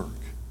mission work,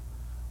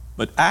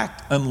 but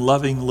act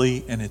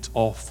unlovingly and it's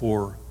all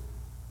for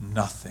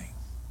nothing.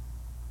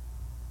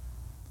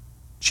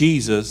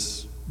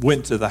 Jesus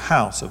went to the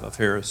house of a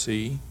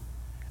Pharisee,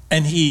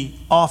 and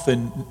he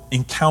often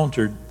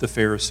encountered the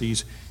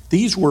Pharisees.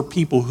 These were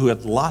people who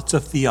had lots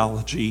of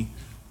theology,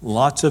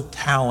 lots of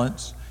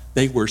talents.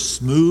 They were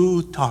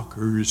smooth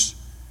talkers,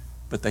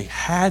 but they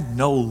had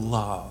no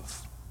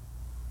love.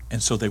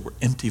 And so they were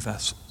empty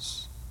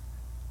vessels,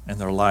 and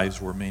their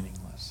lives were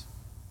meaningless.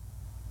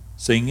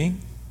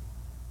 Singing,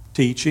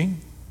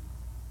 teaching,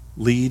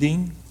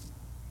 leading,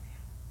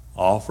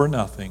 all for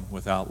nothing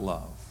without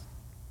love.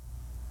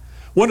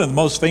 One of the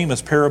most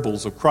famous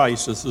parables of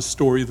Christ is the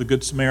story of the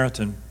Good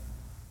Samaritan.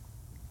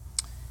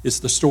 It's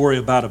the story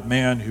about a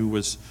man who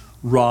was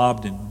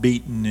robbed and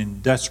beaten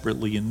and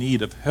desperately in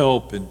need of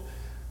help. And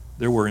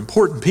there were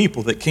important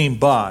people that came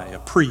by, a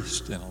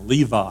priest and a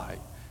Levi.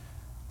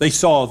 They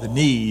saw the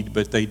need,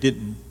 but they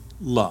didn't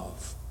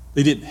love.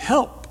 They didn't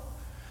help.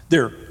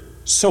 Their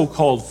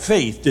so-called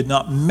faith did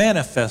not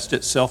manifest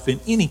itself in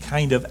any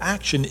kind of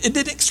action. It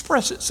didn't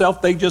express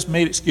itself. They just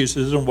made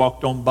excuses and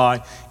walked on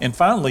by. And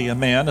finally,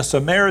 a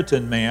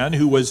Samaritan man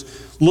who was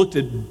looked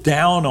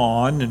down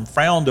on and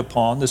frowned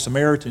upon, the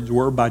Samaritans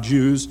were by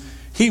Jews,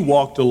 he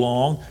walked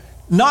along,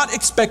 not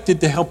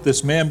expected to help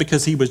this man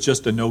because he was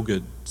just a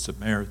no-good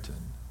Samaritan.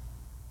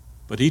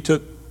 But he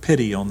took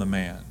pity on the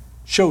man,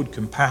 showed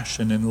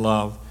compassion and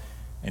love,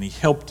 and he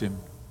helped him,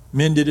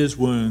 mended his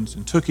wounds,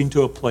 and took him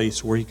to a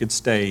place where he could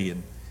stay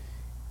and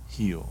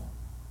heal.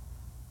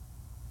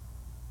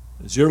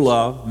 Does your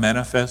love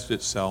manifest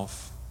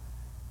itself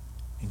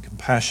in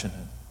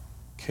compassionate,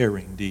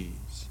 caring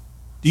deeds?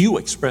 Do you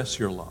express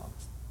your love?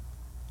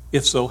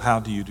 If so, how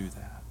do you do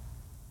that?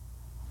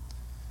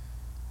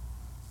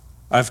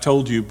 I've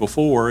told you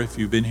before, if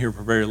you've been here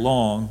for very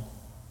long,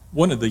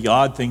 one of the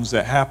odd things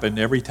that happen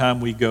every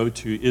time we go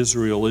to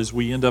Israel is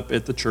we end up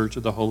at the Church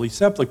of the Holy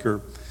Sepulchre.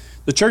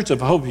 The Church of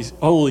the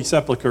Holy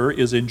Sepulchre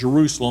is in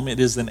Jerusalem. It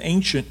is an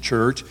ancient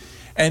church,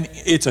 and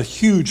it's a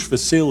huge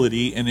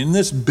facility. And in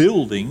this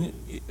building,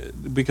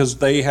 because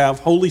they have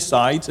holy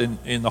sites, and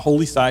in the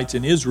holy sites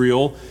in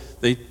Israel,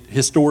 they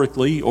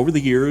historically, over the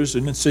years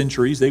and in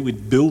centuries, they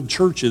would build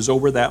churches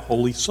over that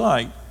holy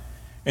site.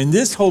 And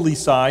this holy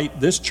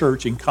site, this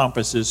church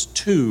encompasses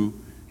two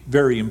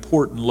very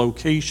important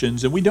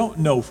locations, and we don't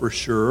know for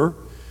sure,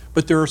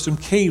 but there are some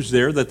caves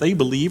there that they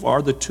believe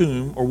are the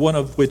tomb, or one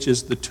of which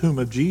is the tomb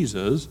of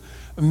Jesus.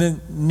 And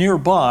then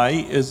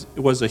nearby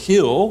was a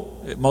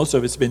hill. Most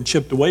of it's been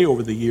chipped away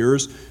over the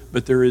years,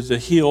 but there is a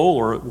hill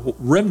or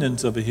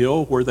remnants of a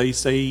hill where they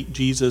say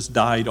Jesus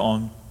died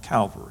on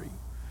Calvary.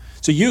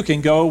 So you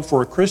can go,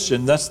 for a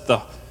Christian, that's the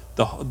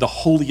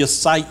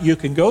holiest site you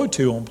can go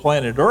to on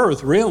planet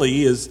Earth,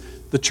 really, is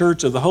the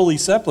Church of the Holy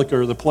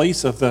Sepulchre, the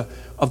place of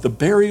the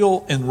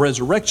burial and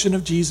resurrection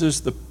of Jesus,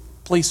 the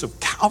place of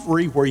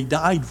Calvary where he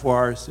died for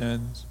our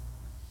sins.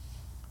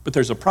 But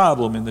there's a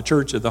problem in the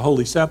Church of the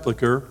Holy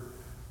Sepulchre.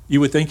 You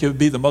would think it would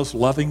be the most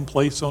loving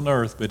place on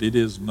earth, but it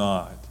is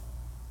not.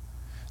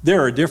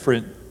 There are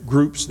different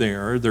groups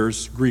there.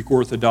 There's Greek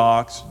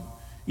Orthodox,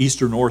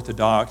 Eastern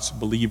Orthodox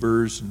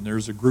believers, and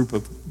there's a group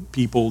of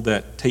people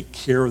that take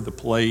care of the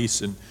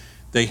place, and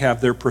they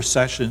have their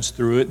processions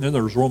through it. And then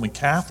there's Roman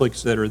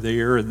Catholics that are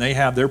there, and they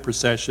have their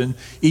procession.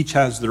 Each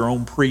has their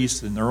own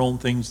priests and their own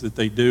things that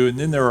they do. And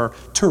then there are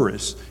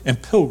tourists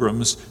and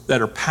pilgrims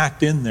that are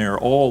packed in there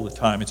all the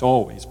time. It's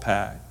always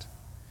packed.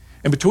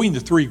 And between the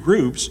three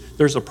groups,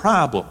 there's a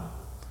problem,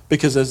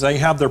 because as they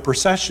have their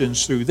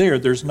processions through there,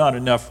 there's not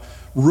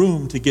enough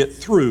room to get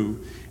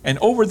through. And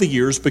over the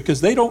years, because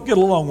they don't get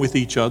along with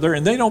each other,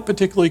 and they don't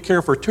particularly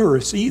care for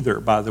tourists either,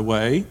 by the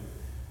way.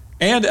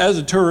 And as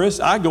a tourist,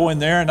 I go in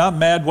there and I'm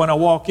mad when I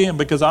walk in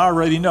because I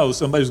already know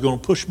somebody's going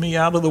to push me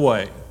out of the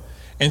way.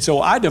 And so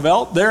I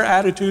develop their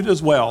attitude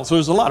as well. So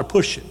there's a lot of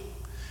pushing.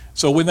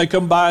 So when they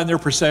come by in their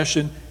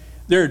procession,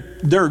 they're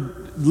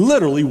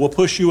literally will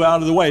push you out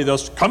of the way. They'll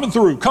say, coming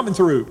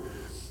through.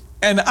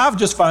 And I've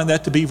just found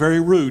that to be very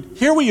rude.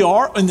 Here we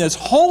are in this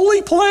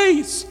holy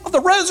place of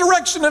the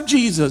resurrection of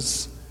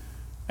Jesus.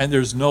 And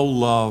there's no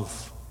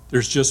love.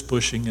 There's just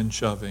pushing and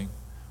shoving.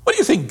 What do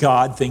you think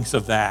God thinks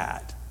of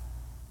that?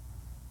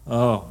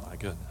 Oh, my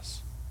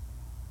goodness.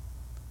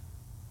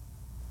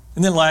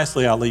 And then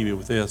lastly, I'll leave you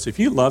with this. If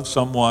you love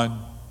someone,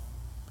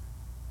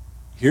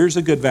 here's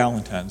a good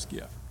Valentine's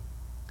gift.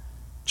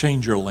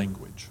 Change your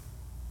language.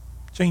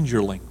 Change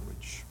your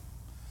language.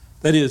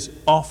 That is,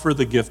 offer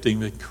the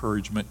gifting of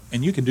encouragement,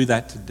 and you can do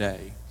that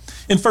today.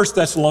 In 1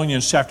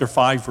 Thessalonians chapter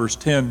 5, verse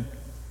 10,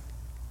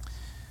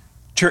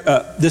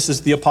 this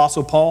is the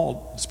Apostle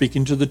Paul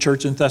speaking to the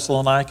church in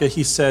Thessalonica.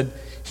 He said,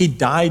 he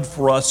died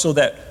for us so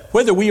that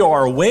whether we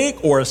are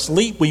awake or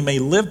asleep, we may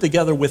live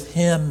together with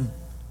him.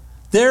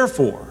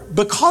 Therefore,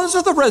 because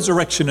of the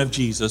resurrection of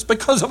Jesus,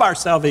 because of our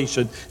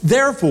salvation,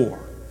 therefore,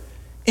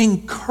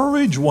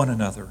 encourage one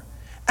another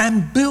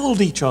and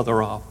build each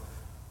other up,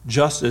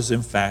 just as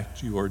in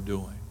fact you are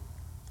doing.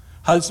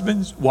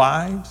 Husbands,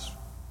 wives,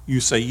 you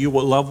say you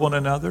will love one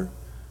another,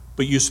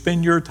 but you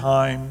spend your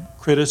time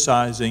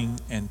criticizing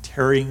and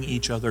tearing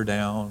each other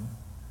down.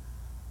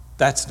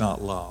 That's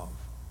not love.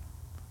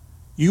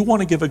 You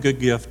want to give a good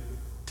gift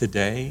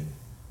today?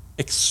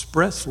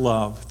 Express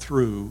love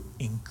through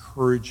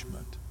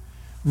encouragement.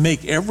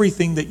 Make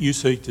everything that you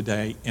say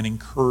today an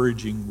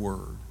encouraging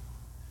word.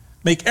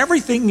 Make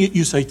everything that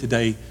you say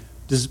today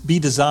be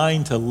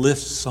designed to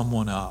lift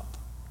someone up.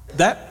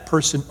 That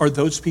person or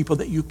those people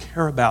that you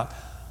care about,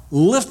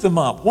 lift them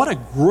up. What a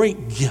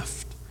great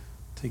gift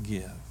to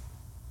give.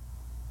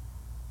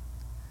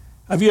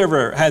 Have you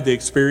ever had the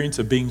experience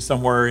of being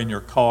somewhere in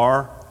your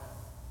car,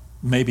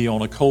 maybe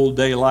on a cold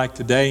day like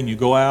today, and you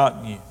go out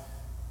and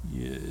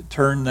you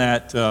turn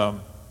that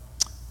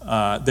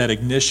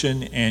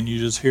ignition and you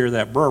just hear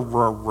that brr,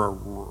 brr, brr,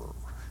 brr.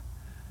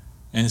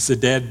 And it's a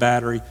dead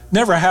battery.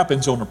 Never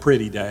happens on a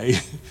pretty day.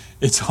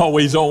 It's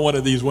always on one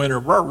of these winter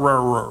brr,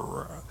 brr, brr,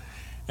 brr.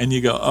 And you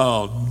go,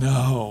 oh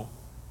no.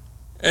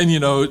 And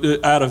you don't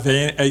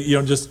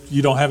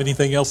have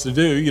anything else to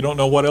do. You don't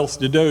know what else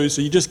to do,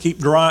 so you just keep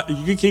trying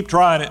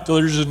it until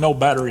there's just no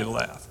battery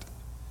left.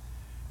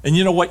 And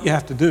you know what you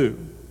have to do?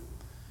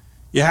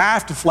 You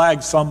have to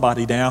flag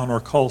somebody down or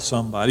call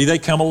somebody. They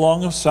come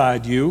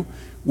alongside you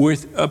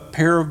with a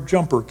pair of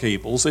jumper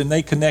cables, and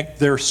they connect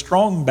their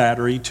strong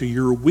battery to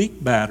your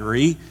weak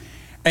battery,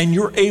 and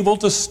you're able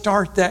to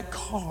start that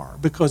car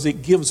because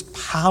it gives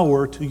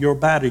power to your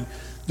battery.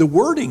 The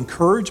word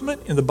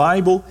encouragement in the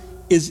Bible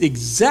is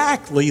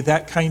exactly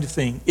that kind of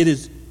thing. It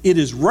is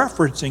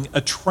referencing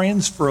a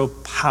transfer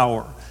of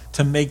power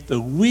to make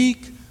the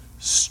weak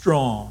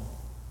strong.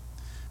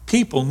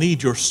 People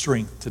need your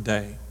strength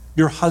today.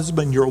 Your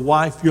husband, your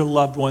wife, your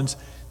loved ones,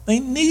 they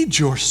need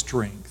your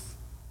strength.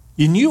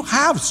 And you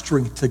have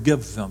strength to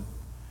give them.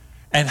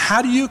 And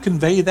how do you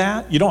convey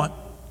that? You don't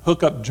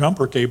hook up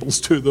jumper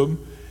cables to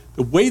them.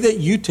 The way that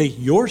you take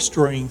your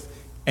strength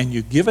and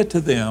you give it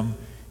to them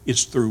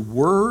is through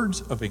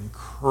words of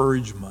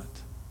encouragement.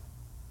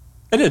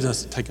 And it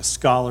doesn't take a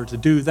scholar to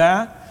do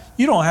that.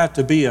 You don't have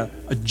to be a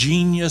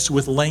genius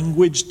with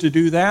language to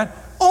do that.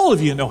 All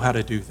of you know how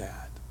to do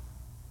that.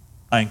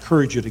 I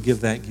encourage you to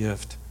give that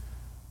gift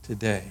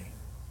today.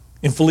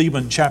 In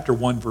Philemon chapter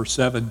 1, verse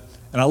 7,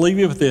 and I'll leave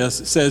you with this.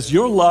 It says,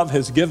 your love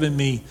has given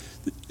me,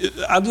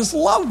 I just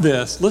love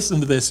this. Listen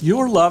to this.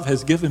 Your love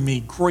has given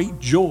me great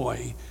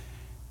joy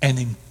and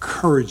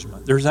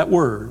encouragement. There's that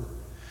word.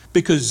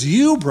 Because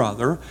you,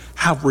 brother,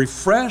 have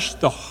refreshed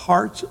the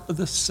hearts of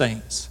the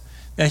saints.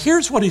 Now,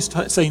 here's what he's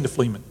saying to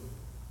Philemon.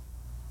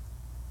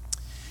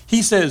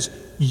 He says,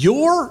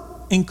 your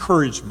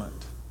encouragement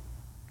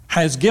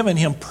has given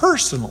him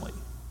personally,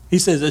 he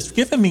says, it's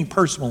given me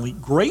personally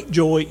great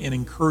joy and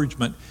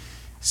encouragement,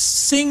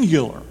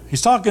 singular.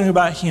 He's talking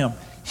about him.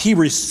 He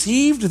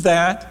received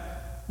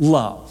that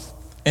love,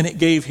 and it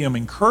gave him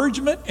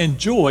encouragement and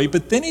joy,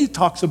 but then he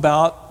talks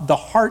about the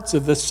hearts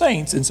of the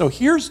saints. And so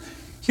here's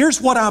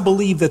what I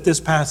believe that this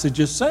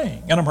passage is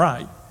saying, and I'm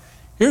right.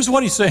 Here's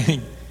what he's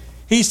saying.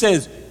 He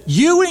says,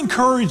 you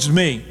encouraged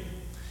me.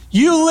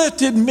 You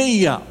lifted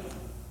me up.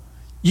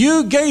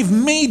 You gave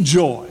me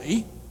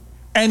joy.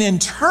 And in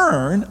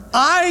turn,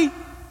 I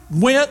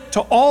went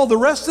to all the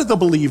rest of the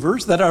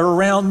believers that are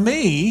around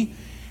me,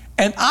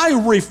 and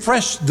I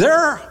refreshed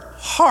their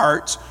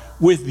hearts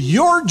with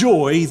your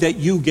joy that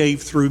you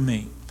gave through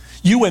me.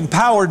 You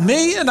empowered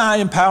me, and I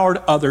empowered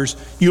others.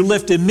 You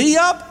lifted me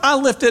up, I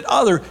lifted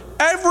others.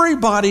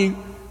 Everybody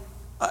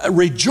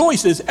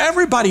rejoices.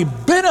 Everybody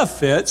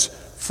benefits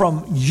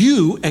from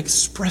you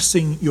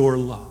expressing your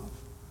love.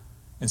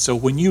 And so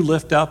when you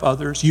lift up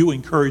others, you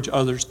encourage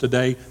others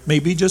today,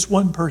 maybe just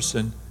one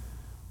person,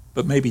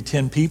 but maybe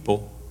 10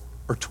 people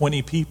or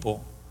 20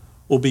 people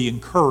will be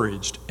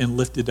encouraged and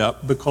lifted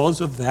up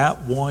because of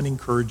that one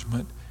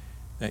encouragement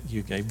that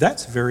you gave.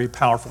 That's very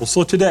powerful.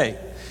 So today,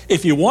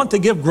 if you want to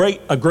give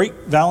a great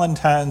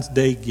Valentine's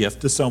Day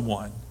gift to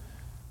someone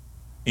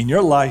in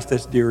your life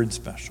that's dear and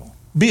special,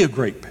 be a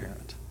great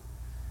parent.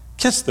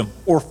 Kiss them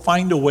or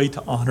find a way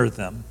to honor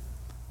them.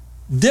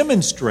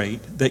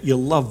 Demonstrate that you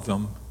love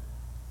them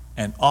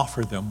and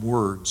offer them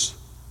words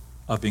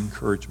of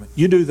encouragement.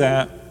 You do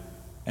that,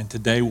 and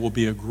today will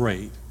be a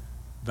great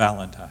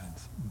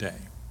Valentine's Day.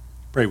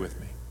 Pray with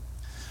me.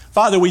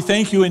 Father, we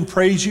thank you and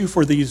praise you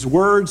for these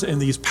words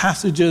and these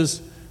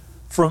passages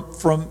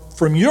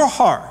from your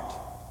heart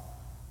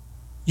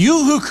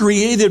You who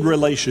created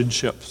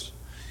relationships,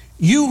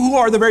 you who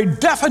are the very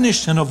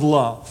definition of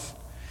love,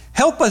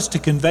 help us to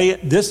convey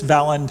it this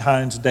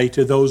Valentine's Day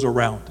to those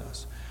around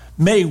us.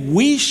 May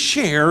we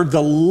share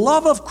the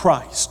love of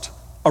Christ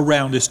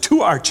around us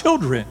to our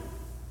children,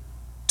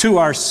 to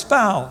our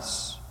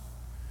spouse.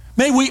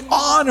 May we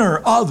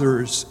honor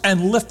others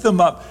and lift them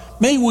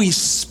up. May we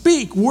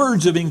speak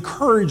words of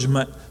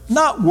encouragement,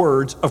 not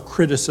words of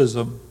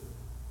criticism,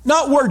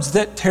 not words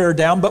that tear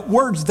down, but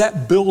words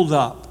that build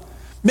up.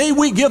 May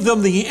we give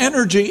them the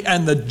energy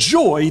and the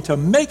joy to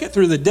make it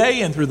through the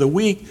day and through the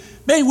week.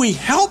 May we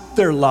help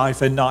their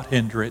life and not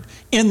hinder it.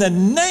 In the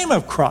name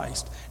of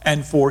Christ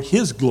and for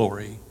His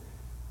glory,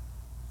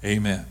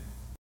 amen.